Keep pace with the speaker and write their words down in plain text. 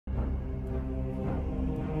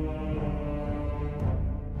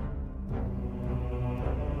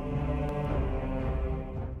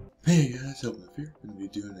Hey guys, Help Me Fear. I'm going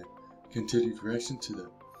to be doing a continued reaction to the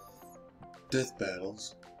death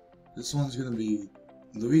battles. This one's going to be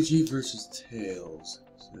Luigi versus Tails.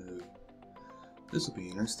 So, this will be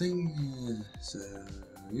interesting. So,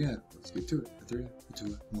 yeah, let's get to it. 3,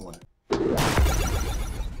 2, 1.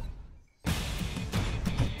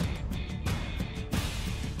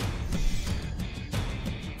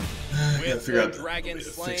 With the dragon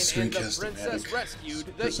slain and the princess rescued,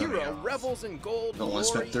 the hero revels in gold,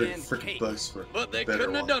 glory, and cake. But they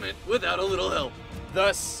couldn't have done it without a little help. The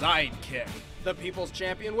sidekick. The people's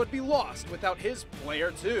champion would be lost without his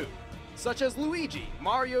player too, such as Luigi,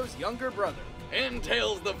 Mario's younger brother. And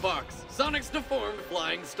Tails the Fox, Sonic's deformed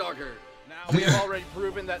flying stalker. Now, we have already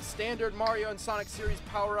proven that standard Mario and Sonic series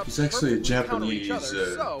power-ups perfectly counter each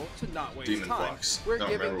other, so, to not waste time, we're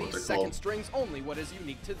giving these second strings only what is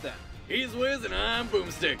unique to them. He's Wiz and I'm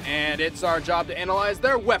Boomstick. And it's our job to analyze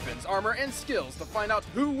their weapons, armor, and skills to find out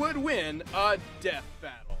who would win a death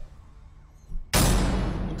battle.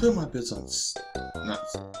 I'll put my bits on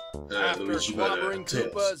After Luigi, clobbering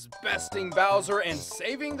Koopas, besting Bowser, and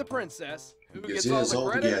saving the princess, who gets all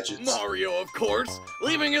the credit? Mario, of course,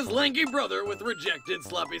 leaving his lanky brother with rejected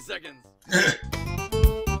sloppy seconds.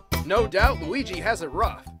 No doubt Luigi has it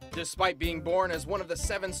rough. Despite being born as one of the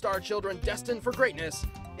 7-star children destined for greatness,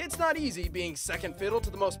 it's not easy being second fiddle to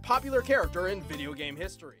the most popular character in video game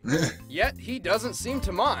history. Yet, he doesn't seem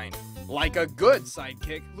to mind. Like a good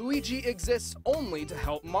sidekick, Luigi exists only to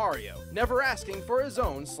help Mario, never asking for his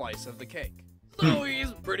own slice of the cake. So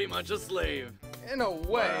he's pretty much a slave. In a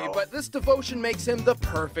way, but this devotion makes him the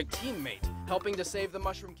perfect teammate, helping to save the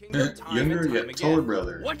Mushroom Kingdom time Younger and time yet again. taller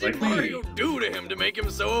brother. What did Mario do to him to make him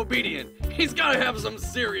so obedient? He's gotta have some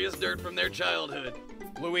serious dirt from their childhood.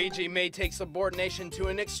 Luigi may take subordination to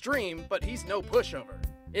an extreme, but he's no pushover.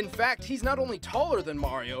 In fact, he's not only taller than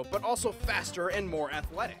Mario, but also faster and more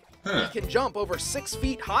athletic. He can jump over 6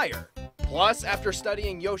 feet higher. Plus, after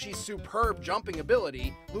studying Yoshi's superb jumping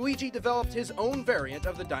ability, Luigi developed his own variant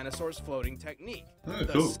of the dinosaur's floating technique,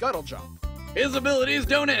 the scuttle jump. His abilities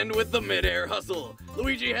don't end with the mid-air hustle.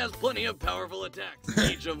 Luigi has plenty of powerful attacks,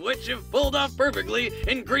 each of which, if pulled off perfectly,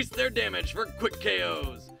 increase their damage for quick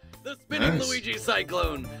KOs. The spinning Luigi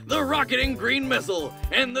Cyclone, the rocketing green missile,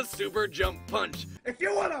 and the super jump punch. If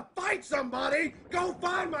you want to fight somebody, go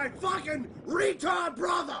find my fucking retard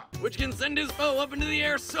brother! Which can send his foe up into the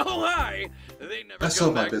air so high, they never I saw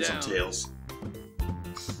come my back bits down. on Tails.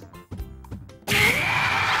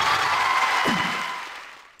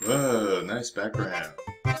 Whoa, nice background.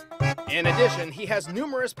 In addition, he has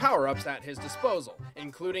numerous power-ups at his disposal,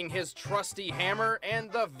 including his trusty hammer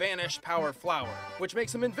and the Vanish Power Flower, which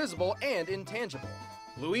makes him invisible and intangible.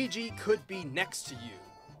 Luigi could be next to you,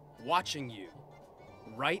 watching you,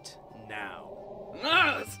 right now.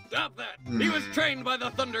 Ah, stop that! He was trained by the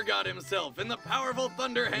Thunder God himself in the powerful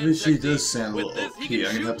Thunder Hand Luigi technique. does sound a With little this, OP. he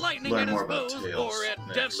I'm can gonna shoot lightning learn at his more about foes Tails or at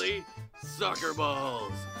next. deadly soccer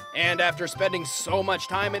balls. And after spending so much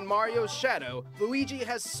time in Mario's shadow, Luigi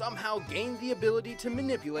has somehow gained the ability to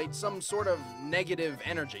manipulate some sort of negative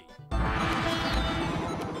energy.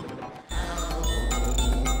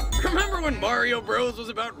 Remember when Mario Bros was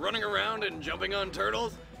about running around and jumping on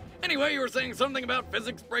turtles? Anyway, you were saying something about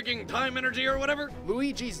physics breaking time energy or whatever?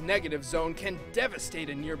 Luigi's negative zone can devastate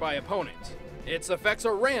a nearby opponent. Its effects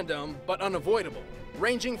are random, but unavoidable,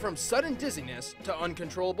 ranging from sudden dizziness to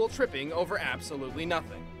uncontrollable tripping over absolutely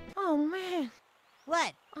nothing. Oh man,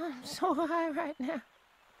 What? I'm so high right now.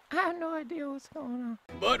 I have no idea what's going on.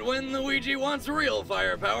 But when Luigi wants real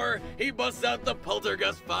firepower, he busts out the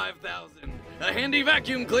Poltergust 5000, a handy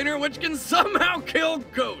vacuum cleaner which can somehow kill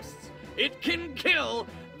ghosts. It can kill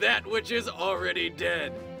that which is already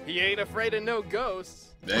dead. He ain't afraid of no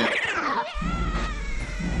ghosts. Damn.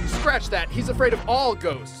 Scratch that, he's afraid of all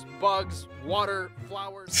ghosts. Bugs, water,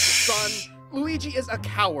 flowers, the sun. Luigi is a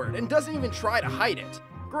coward and doesn't even try to hide it.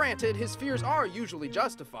 Granted, his fears are usually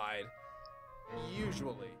justified.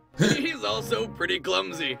 Usually. He's also pretty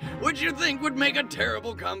clumsy, which you'd think would make a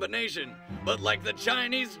terrible combination. But like the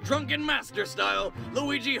Chinese drunken master style,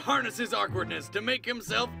 Luigi harnesses awkwardness to make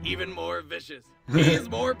himself even more vicious. He's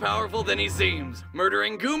more powerful than he seems,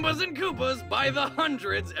 murdering Goombas and Koopas by the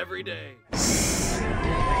hundreds every day.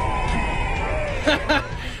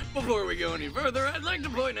 Before we go any further, I'd like to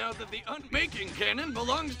point out that the unmaking cannon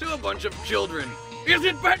belongs to a bunch of children. Is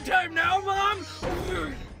it bedtime now, Mom?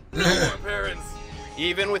 No more parents.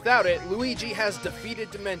 Even without it, Luigi has defeated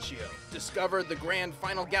Dementio, discovered the Grand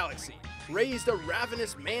Final Galaxy, raised a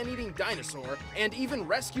ravenous man-eating dinosaur, and even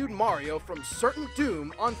rescued Mario from certain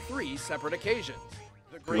doom on 3 separate occasions.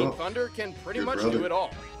 The Green Thunder can pretty much do it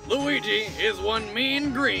all. Luigi is one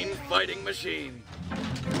mean green fighting machine.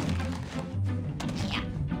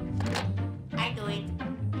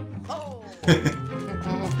 Ooh,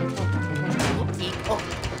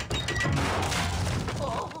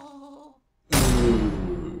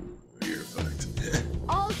 you're fucked.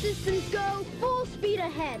 All systems go, full speed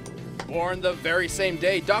ahead. Born the very same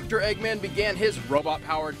day Dr. Eggman began his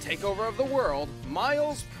robot-powered takeover of the world,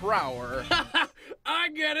 Miles Prower. I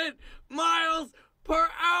get it! Miles per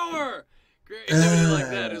hour! Creativity like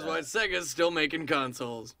that is why Sega's still making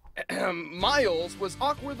consoles. Miles was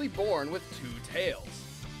awkwardly born with 2 tails.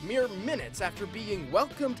 Mere minutes after being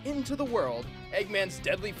welcomed into the world, Eggman's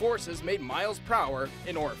deadly forces made Miles Prower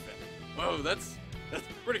an orphan. Whoa, that's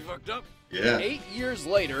pretty fucked up. Yeah. 8 years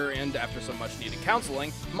later, and after some much-needed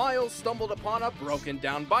counseling, Miles stumbled upon a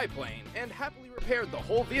broken-down biplane and happily repaired the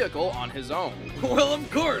whole vehicle on his own. Well, of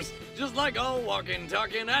course, just like all walking,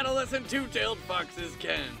 talking, adolescent two-tailed foxes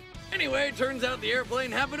can. Anyway, turns out the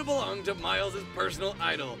airplane happened to belong to Miles' personal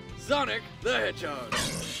idol, Sonic the Hedgehog.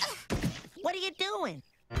 What are you doing?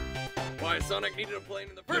 Why Sonic needed a plane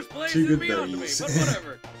in the first place Two is good beyond me, buddies. but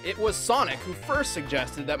whatever. It was Sonic who first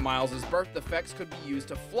suggested that Miles' birth defects could be used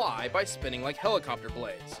to fly by spinning like helicopter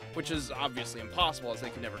blades, which is obviously impossible as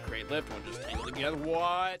they could never create lift when just tangled together.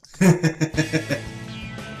 What?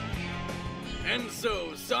 And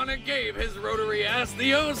so, Sonic gave his rotary ass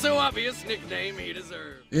the oh-so-obvious nickname he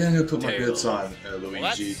deserved. Yeah, I'm gonna put my Tails. bits on, Well,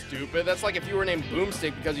 that's Luigi. stupid. That's like if you were named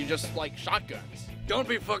Boomstick because you just like shotguns. Don't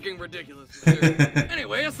be fucking ridiculous, mister.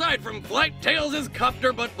 Anyway, aside from flight, Tails'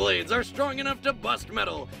 copter butt blades are strong enough to bust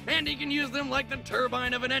metal, and he can use them like the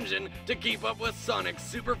turbine of an engine to keep up with Sonic's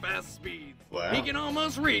super fast speeds. Wow. He can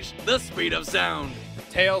almost reach the speed of sound.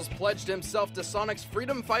 Tails pledged himself to Sonic's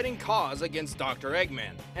freedom-fighting cause against Dr.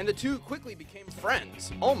 Eggman, and the two quickly became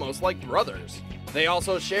friends, almost like brothers. They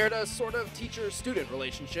also shared a sort of teacher-student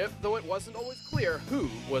relationship, though it wasn't always clear who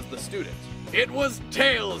was the student. It was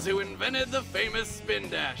Tails who invented the famous spin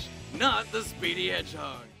dash, not the Speedy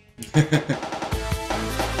Hedgehog.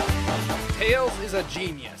 Tails is a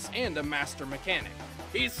genius and a master mechanic.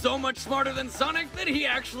 He's so much smarter than Sonic that he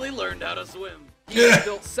actually learned how to swim. He has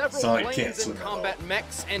built several Sonic can't planes swim and at all. combat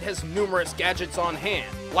mechs and has numerous gadgets on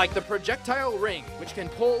hand, like the projectile ring, which can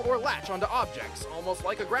pull or latch onto objects, almost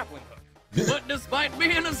like a grappling hook. But despite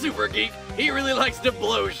being a super geek, he really likes to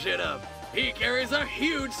blow shit up. He carries a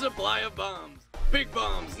huge supply of bombs. Big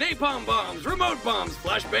bombs, napalm bombs, remote bombs,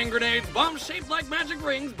 flashbang grenades, bombs shaped like magic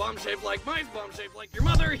rings, bombs shaped like mice, bombs shaped like your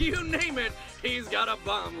mother, you name it. He's got a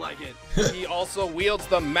bomb like it. He also wields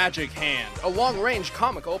the Magic Hand, a long-range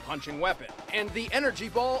comical punching weapon, and the Energy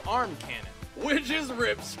Ball arm cannon. Which is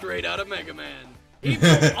ripped straight out of Mega Man. He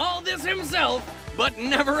built all this himself, but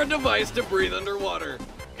never a device to breathe underwater.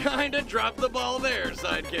 Kinda dropped the ball there,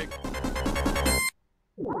 sidekick.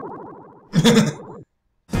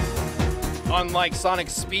 Unlike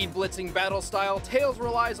Sonic's speed-blitzing battle style, Tails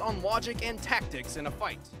relies on logic and tactics in a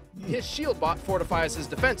fight. His shield bot fortifies his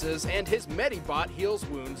defenses, and his Medibot heals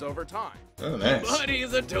wounds over time. Oh, nice. But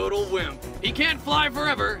he's a total wimp. He can't fly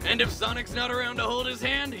forever, and if Sonic's not around to hold his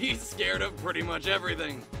hand, he's scared of pretty much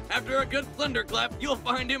everything. After a good thunderclap, you'll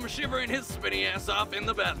find him shivering his spinny ass off in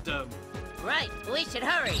the bathtub. Right, we should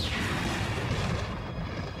hurry.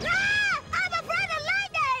 I'm afraid of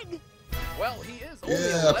lightning! Well, he is only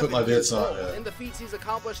Yeah, I 11 put my years bits on old, it. and the feats he's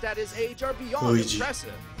accomplished at his age are beyond Luigi.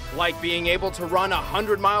 impressive. Like being able to run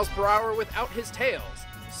 100 miles per hour without his tails,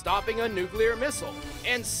 stopping a nuclear missile,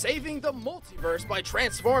 and saving the multiverse by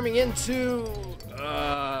transforming into...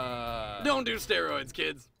 Don't do steroids,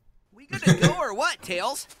 kids. We good to go or what,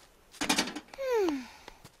 Tails?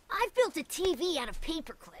 I've built a TV out of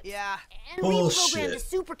paper clips. Yeah. And Bullshit. reprogrammed a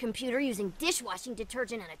supercomputer using dishwashing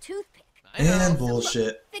detergent and a toothpick. And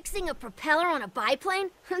bullshit. Fixing a propeller on a biplane?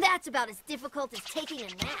 That's about as difficult as taking a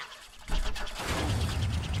nap.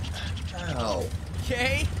 Ow.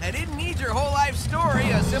 Okay, I didn't need your whole life story.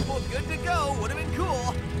 A simple good to go would have been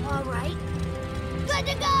cool. All right. Good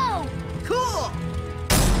to go! Cool!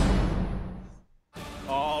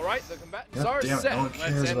 All right, the combatants God are damn it, set. no one Let's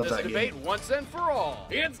cares end about this that debate game. once and for all.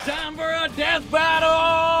 It's time for a death battle!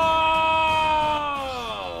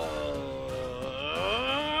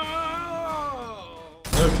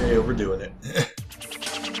 Okay, overdoing it.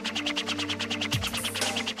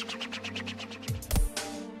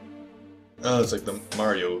 Oh, it's like the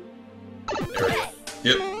Mario area.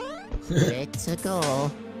 Yep. Let's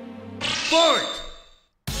go. Fight!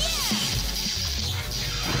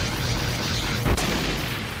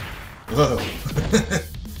 Whoa.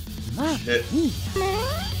 Shit.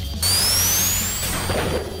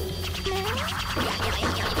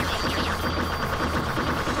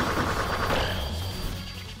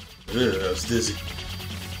 Ugh, that was dizzy.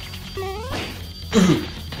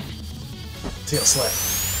 Tail slap.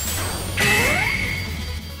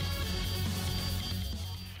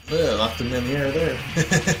 Well, knocked him in the air there.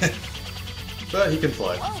 But he can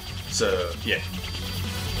fly. So, yeah.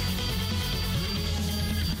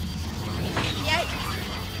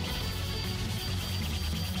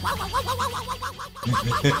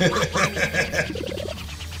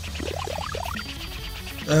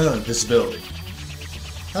 Invisibility.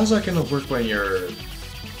 How's that gonna work when you're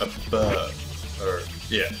above? Or,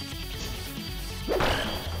 yeah.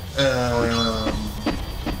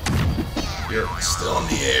 You're still in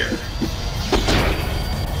the air.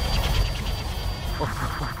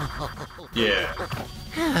 Yeah.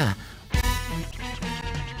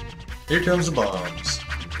 Here comes the bombs.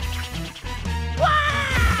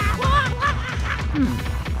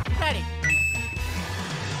 Ready.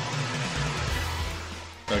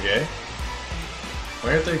 Okay.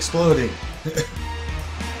 Why aren't they exploding?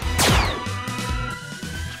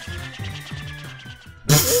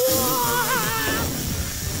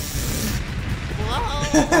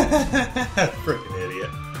 Freaking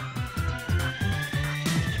idiot.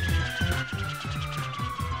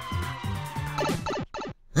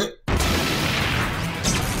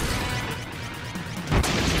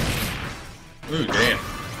 Ooh, damn.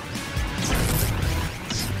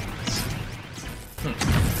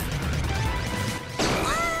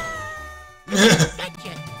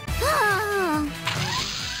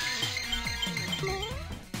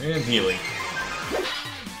 And healing.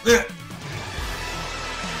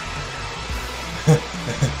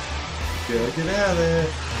 Gotta get out of there.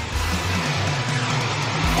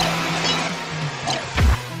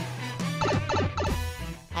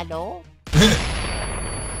 Hello?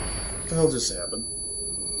 What the hell just happened?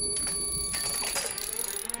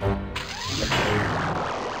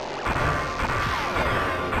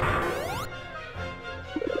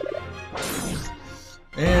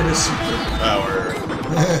 And a superpower.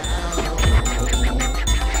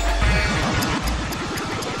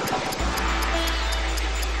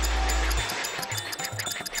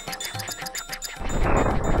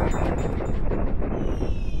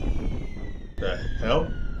 The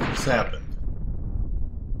hell just happened?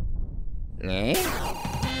 Eh?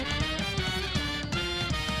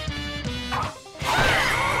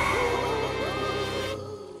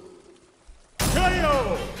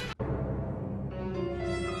 KO!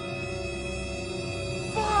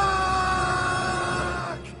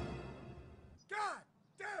 Fuck! God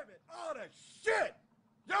damn it! All the shit!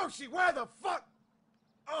 Yoshi, where the fuck?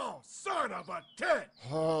 Oh, son of a tit!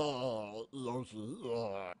 Oh, Yoshi.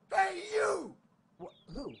 Hey, you!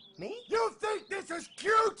 Who? Me? You think this is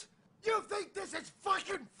cute? You think this is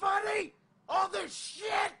fucking funny? All this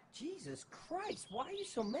shit? Jesus Christ, why are you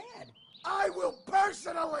so mad? I will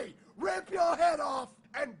personally rip your head off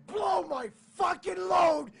and blow my fucking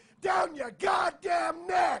load down your goddamn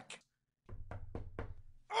neck!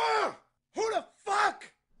 Ugh! Who the fuck?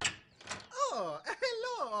 Oh,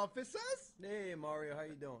 hello, officers. Hey, Mario, how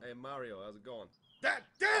you doing? Hey, Mario, how's it going? That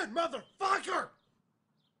dead motherfucker!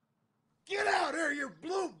 Get out here, you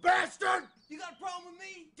blue bastard! You got a problem with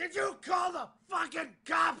me? Did you call the fucking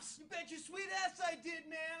cops? You bet your sweet ass I did,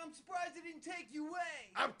 man. I'm surprised they didn't take you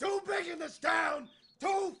away. I'm too big in this town!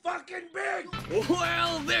 Too fucking big!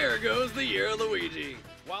 Well, there goes the year of Luigi.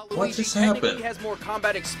 While What Luigi just technically happened? has more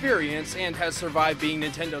combat experience and has survived being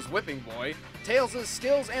Nintendo's whipping boy, Tails'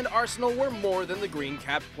 skills and arsenal were more than the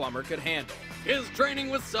green-capped plumber could handle. His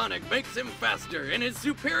training with Sonic makes him faster, and his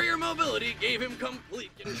superior mobility gave him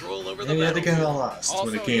complete control over the And he had to get battlefield. lost Also,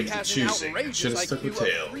 when it came he to has an choosing. outrageous Should have stuck with IQ of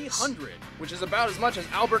Tails. 300, which is about as much as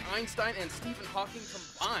Albert Einstein and Stephen Hawking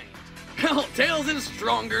combined. Hell, Tails is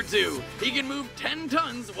stronger too. He can move 10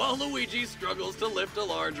 tons while Luigi struggles to lift a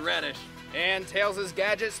large radish. And Tails'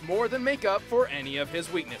 gadgets more than make up for any of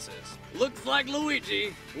his weaknesses. Looks like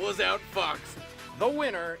Luigi was outfoxed. The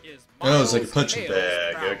winner is Oh, it's like a Miles punching Tails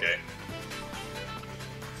bag. Proud. Okay.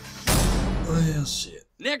 Well, shit.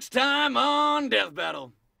 Next time on Death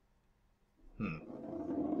Battle.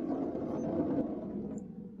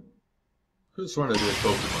 Who's trying to do a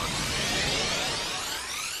Pokemon?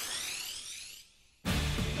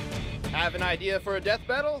 Have an idea for a death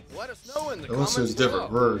battle? Let us know in the Unless there's comments different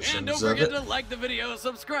below. versions And don't of forget it. to like the video,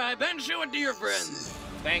 subscribe, and show it to your friends.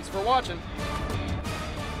 Thanks for watching.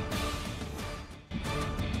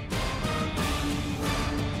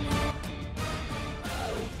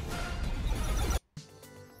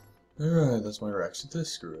 Alright, that's my reaction to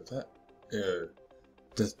ScrewAttack.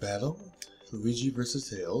 Death Battle, Luigi versus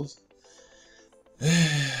Tails.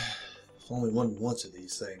 I've only won once of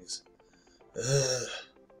these things.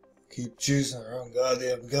 Keep choosing the wrong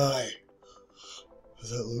goddamn guy. I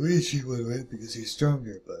thought Luigi would win because he's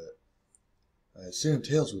stronger, but I assumed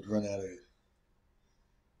Tails would run out of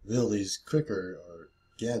abilities quicker or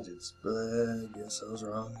gadgets, but I guess I was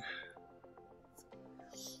wrong.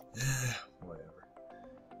 Whatever.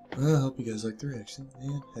 Well, I hope you guys liked the reaction,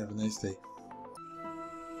 and have a nice day.